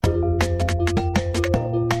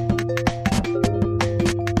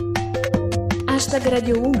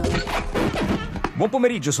Radio 1. Buon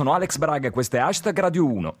pomeriggio, sono Alex Braga e questo è Hashtag Radio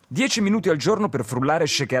 1. 10 minuti al giorno per frullare e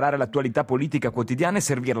shakerare l'attualità politica quotidiana e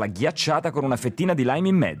servirla ghiacciata con una fettina di lime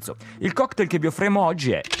in mezzo. Il cocktail che vi offriamo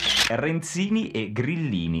oggi è Renzini e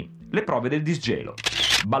Grillini, le prove del disgelo.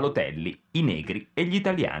 Balotelli, i negri e gli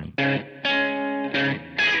italiani.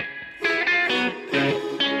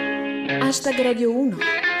 Hashtag Radio 1.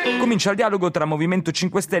 Comincia il dialogo tra Movimento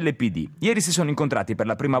 5 Stelle e PD. Ieri si sono incontrati per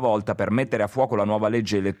la prima volta per mettere a fuoco la nuova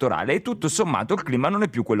legge elettorale e tutto sommato il clima non è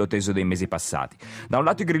più quello teso dei mesi passati. Da un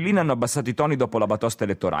lato i grillini hanno abbassato i toni dopo la batosta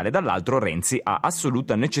elettorale, dall'altro Renzi ha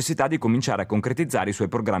assoluta necessità di cominciare a concretizzare i suoi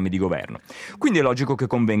programmi di governo. Quindi è logico che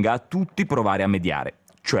convenga a tutti provare a mediare.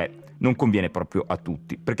 Cioè, non conviene proprio a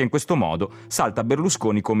tutti, perché in questo modo salta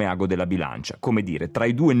Berlusconi come ago della bilancia. Come dire, tra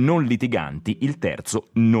i due non litiganti il terzo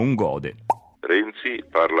non gode. Renzi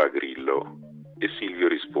parla a Grillo e Silvio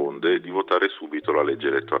risponde di votare subito la legge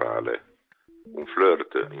elettorale. Un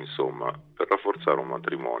flirt, insomma, per rafforzare un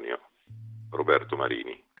matrimonio. Roberto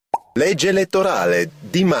Marini. Legge elettorale,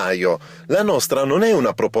 Di Maio. La nostra non è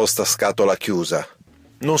una proposta a scatola chiusa.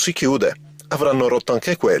 Non si chiude. Avranno rotto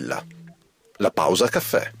anche quella. La pausa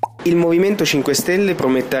caffè. Il Movimento 5 Stelle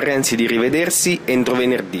promette a Renzi di rivedersi entro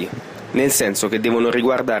venerdì, nel senso che devono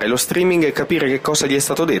riguardare lo streaming e capire che cosa gli è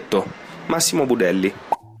stato detto. Massimo Budelli.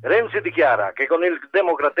 Renzi dichiara che con il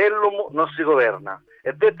Democratellum non si governa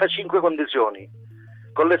e detta 5 condizioni.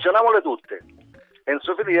 Collezionaamole tutte.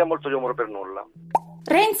 Enzo Filia molto di umore per nulla.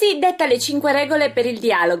 Renzi detta le 5 regole per il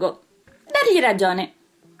dialogo. Dargli ragione.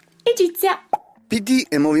 Egizia. PD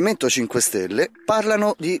e Movimento 5 Stelle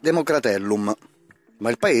parlano di Democratellum, ma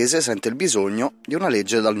il paese sente il bisogno di una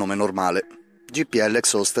legge dal nome normale. GPL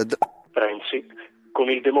Exhausted. Renzi, con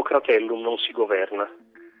il Democratellum non si governa,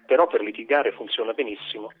 però per litigare funziona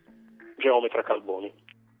benissimo. Geometra Calboni.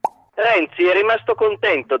 Renzi è rimasto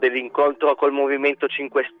contento dell'incontro col Movimento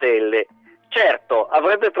 5 Stelle. Certo,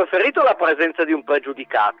 avrebbe preferito la presenza di un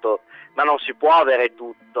pregiudicato, ma non si può avere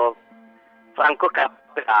tutto. Franco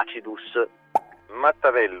Acidus.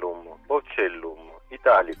 Mattavellum, Porcellum,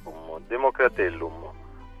 Italicum, Democratellum.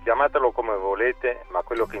 Chiamatelo come volete, ma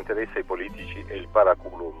quello che interessa ai politici è il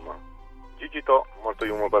paraculum. Gigito, molto di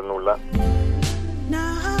umore per nulla.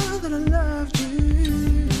 Now that I loved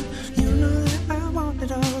you, you know that I want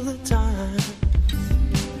it all the time.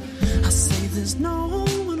 I say there's no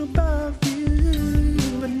one above you,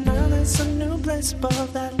 but now there's a new place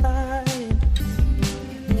above that line.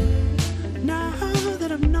 Now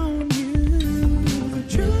that I've known you, the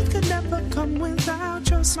truth could never come without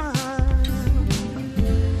your smile.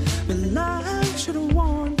 But life should have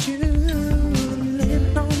warned you,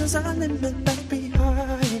 living on as I limit back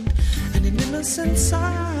behind. Innocent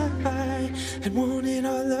sigh, and wanted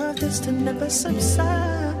our love this to never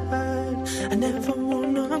subside. I never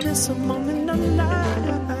wanna miss a moment of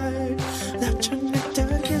night. That your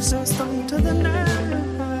nectar gives us on to the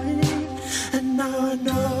night. And now I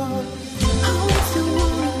know, oh, if you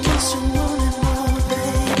wanna kiss, you want it more,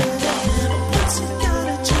 baby. Once you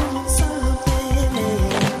gotta choose something,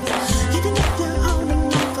 even if you're holding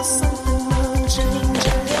on for something unchanging.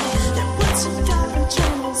 Yeah, once you gotta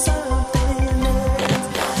choose something.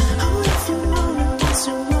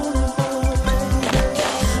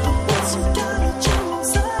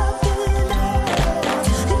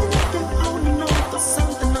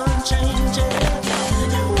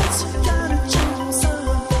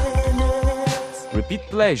 Repeat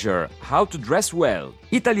pleasure, how to dress well.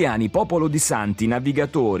 Italiani, popolo di santi,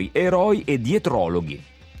 navigatori, eroi e dietrologhi.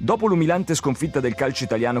 Dopo l'umilante sconfitta del calcio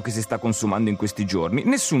italiano che si sta consumando in questi giorni,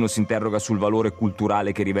 nessuno si interroga sul valore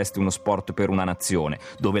culturale che riveste uno sport per una nazione,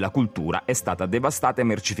 dove la cultura è stata devastata e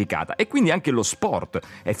mercificata, e quindi anche lo sport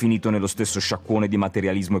è finito nello stesso sciacquone di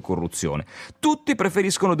materialismo e corruzione. Tutti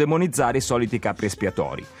preferiscono demonizzare i soliti capri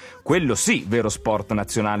espiatori. Quello sì, vero sport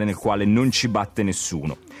nazionale nel quale non ci batte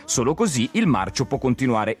nessuno. Solo così il marcio può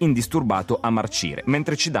continuare indisturbato a marcire,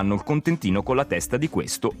 mentre ci danno il contentino con la testa di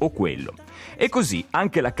questo o quello. E così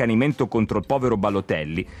anche l'accanimento contro il povero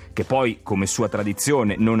Balotelli, che poi, come sua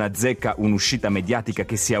tradizione, non azzecca un'uscita mediatica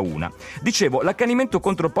che sia una. Dicevo, l'accanimento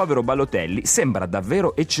contro il povero Balotelli sembra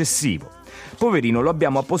davvero eccessivo. Poverino, lo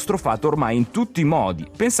abbiamo apostrofato ormai in tutti i modi.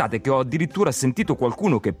 Pensate che ho addirittura sentito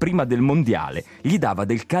qualcuno che prima del mondiale gli dava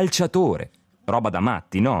del calciatore. Roba da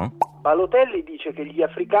matti, no? Balotelli dice che gli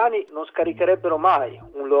africani non scaricherebbero mai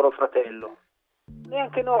un loro fratello.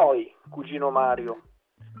 Neanche noi, cugino Mario.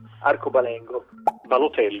 Arcobalengo.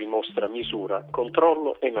 Balotelli mostra misura,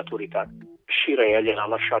 controllo e maturità. Scirea gliel'ha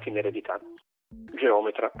lasciati in eredità.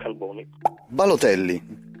 Geometra Calboni. Balotelli,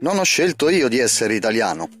 non ho scelto io di essere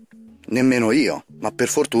italiano. Nemmeno io, ma per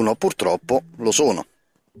fortuna o purtroppo lo sono.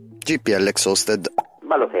 GPL Exhausted.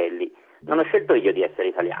 Balotelli, non ho scelto io di essere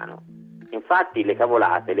italiano. Infatti le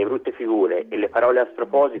cavolate, le brutte figure e le parole a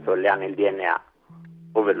sproposito le ha nel DNA.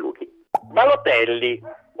 Overluchi. Balotelli,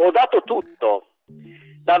 ho dato tutto.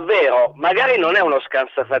 Davvero, magari non è uno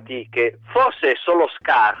scansafatiche, forse è solo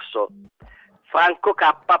scarso. Franco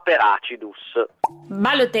K per Acidus.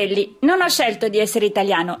 Balotelli, non ho scelto di essere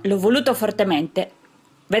italiano, l'ho voluto fortemente.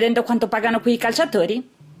 Vedendo quanto pagano qui i calciatori?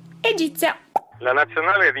 Egizia. La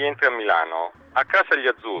nazionale rientra a Milano, a casa gli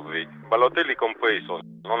azzurri, Balotelli compreso,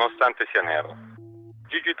 nonostante sia nero.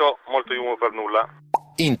 Gigito, molto humor per nulla.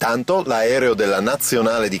 Intanto l'aereo della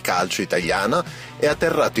nazionale di calcio italiana è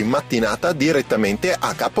atterrato in mattinata direttamente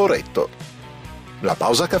a Caporetto. La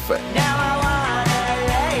pausa caffè.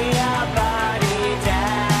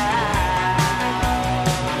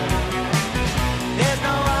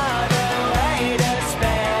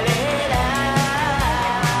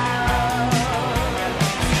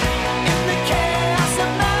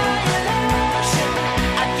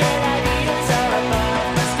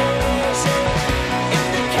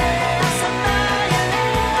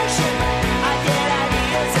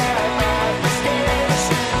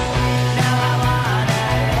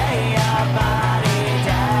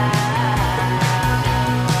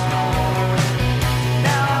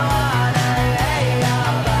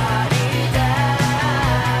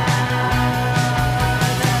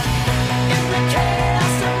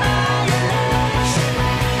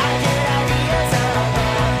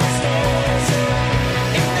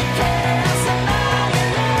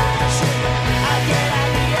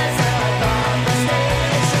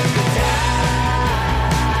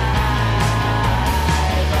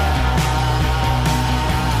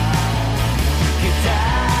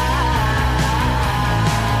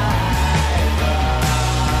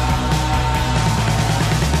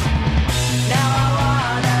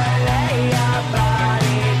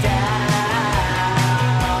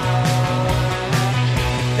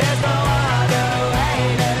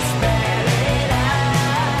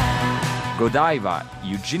 Godiva,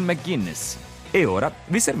 EUGENE MCGUINNESS. E ora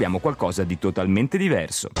vi serviamo qualcosa di totalmente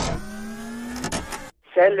diverso.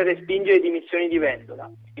 Shell respinge le dimissioni di Vendola.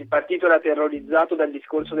 Il partito era terrorizzato dal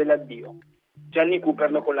discorso dell'addio. Gianni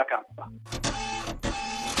Cooperlo con la K.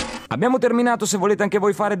 Abbiamo terminato, se volete anche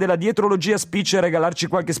voi fare della dietrologia speech e regalarci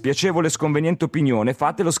qualche spiacevole e sconveniente opinione,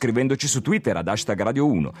 fatelo scrivendoci su Twitter ad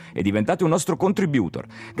 #Radio1 e diventate un nostro contributor.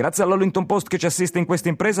 Grazie all'Huffington Post che ci assiste in questa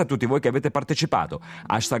impresa, a tutti voi che avete partecipato.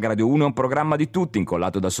 #Radio1 è un programma di tutti,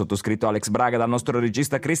 incollato dal sottoscritto Alex Braga, dal nostro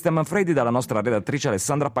regista Cristian Manfredi, dalla nostra redattrice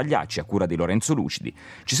Alessandra Pagliacci, a cura di Lorenzo Lucidi.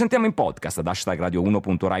 Ci sentiamo in podcast ad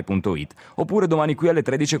 #radio1.rai.it oppure domani qui alle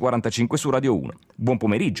 13:45 su Radio 1. Buon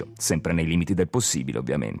pomeriggio, sempre nei limiti del possibile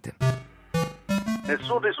ovviamente.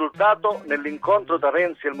 Nessun risultato nell'incontro tra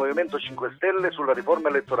Renzi e il Movimento 5 Stelle sulla riforma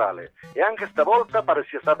elettorale e anche stavolta pare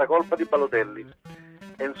sia stata colpa di Balotelli.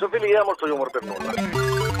 Enzo Filia, molto humor per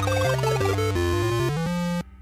nulla.